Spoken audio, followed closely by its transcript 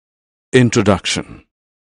Introduction.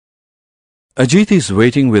 Ajit is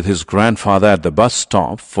waiting with his grandfather at the bus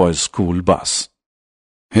stop for his school bus.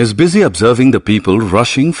 He is busy observing the people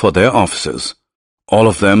rushing for their offices. All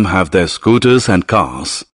of them have their scooters and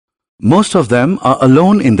cars. Most of them are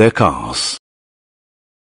alone in their cars.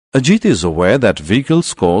 Ajit is aware that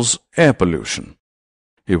vehicles cause air pollution.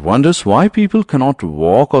 He wonders why people cannot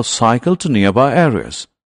walk or cycle to nearby areas.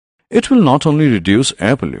 It will not only reduce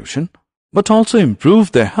air pollution, but also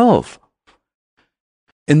improve their health.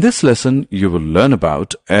 In this lesson, you will learn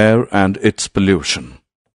about air and its pollution.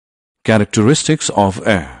 Characteristics of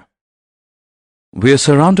air. We are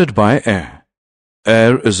surrounded by air.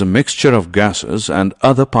 Air is a mixture of gases and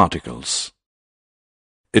other particles.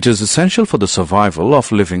 It is essential for the survival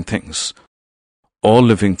of living things. All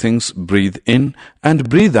living things breathe in and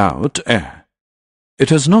breathe out air. It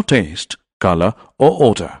has no taste, color, or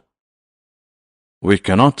odor. We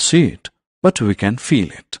cannot see it, but we can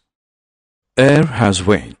feel it. Air has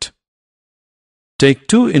weight. Take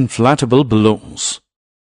two inflatable balloons.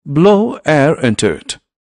 Blow air into it.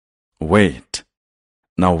 Weight.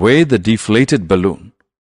 Now weigh the deflated balloon.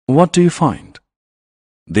 What do you find?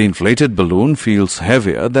 The inflated balloon feels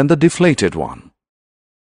heavier than the deflated one.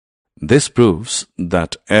 This proves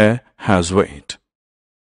that air has weight.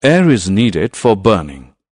 Air is needed for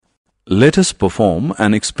burning. Let us perform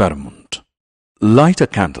an experiment. Light a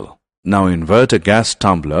candle. Now invert a gas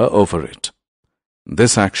tumbler over it.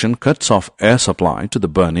 This action cuts off air supply to the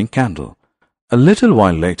burning candle. A little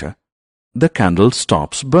while later, the candle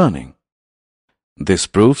stops burning. This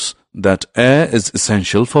proves that air is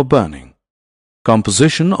essential for burning.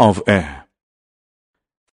 Composition of air.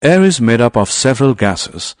 Air is made up of several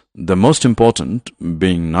gases, the most important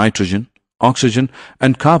being nitrogen, oxygen,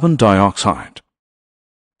 and carbon dioxide.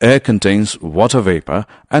 Air contains water vapor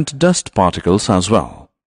and dust particles as well.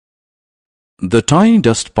 The tiny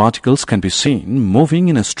dust particles can be seen moving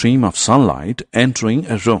in a stream of sunlight entering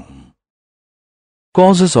a room.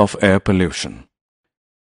 Causes of air pollution.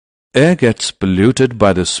 Air gets polluted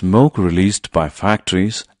by the smoke released by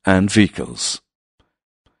factories and vehicles.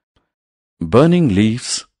 Burning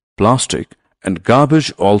leaves, plastic, and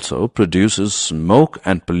garbage also produces smoke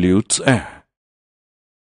and pollutes air.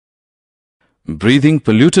 Breathing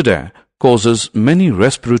polluted air causes many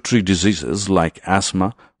respiratory diseases like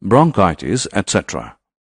asthma, bronchitis, etc.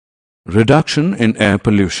 Reduction in air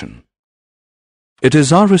pollution. It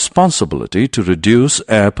is our responsibility to reduce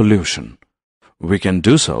air pollution. We can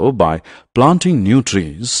do so by planting new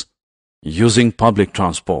trees, using public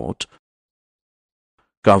transport,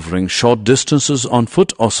 covering short distances on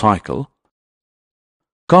foot or cycle,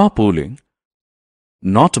 carpooling,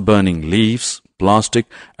 not burning leaves, plastic,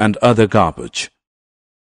 and other garbage.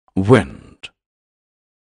 Wind.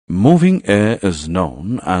 Moving air is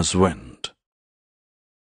known as wind.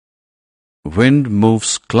 Wind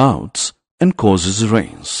moves clouds and causes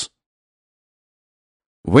rains.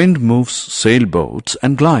 Wind moves sailboats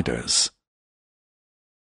and gliders.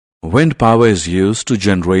 Wind power is used to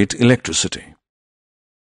generate electricity.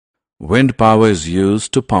 Wind power is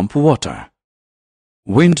used to pump water.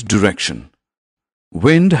 Wind direction.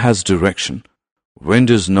 Wind has direction. Wind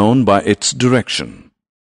is known by its direction.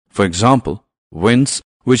 For example, winds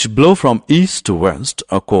which blow from east to west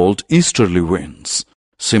are called easterly winds.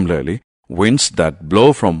 Similarly, winds that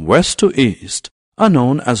blow from west to east are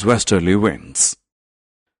known as westerly winds.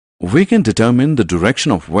 We can determine the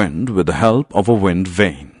direction of wind with the help of a wind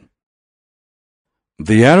vane.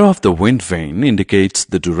 The arrow of the wind vane indicates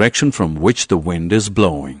the direction from which the wind is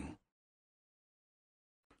blowing.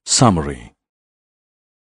 Summary.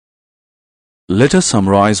 Let us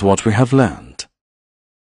summarize what we have learned.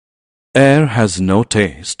 Air has no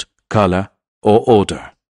taste, color, or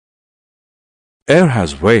odor. Air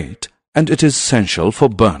has weight and it is essential for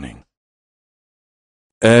burning.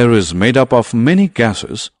 Air is made up of many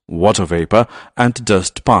gases, water vapor, and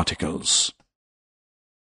dust particles.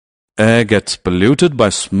 Air gets polluted by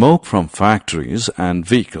smoke from factories and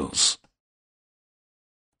vehicles.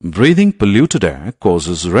 Breathing polluted air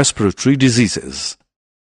causes respiratory diseases.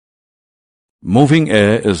 Moving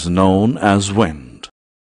air is known as wind.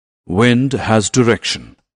 Wind has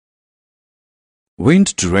direction.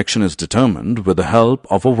 Wind direction is determined with the help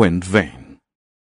of a wind vane.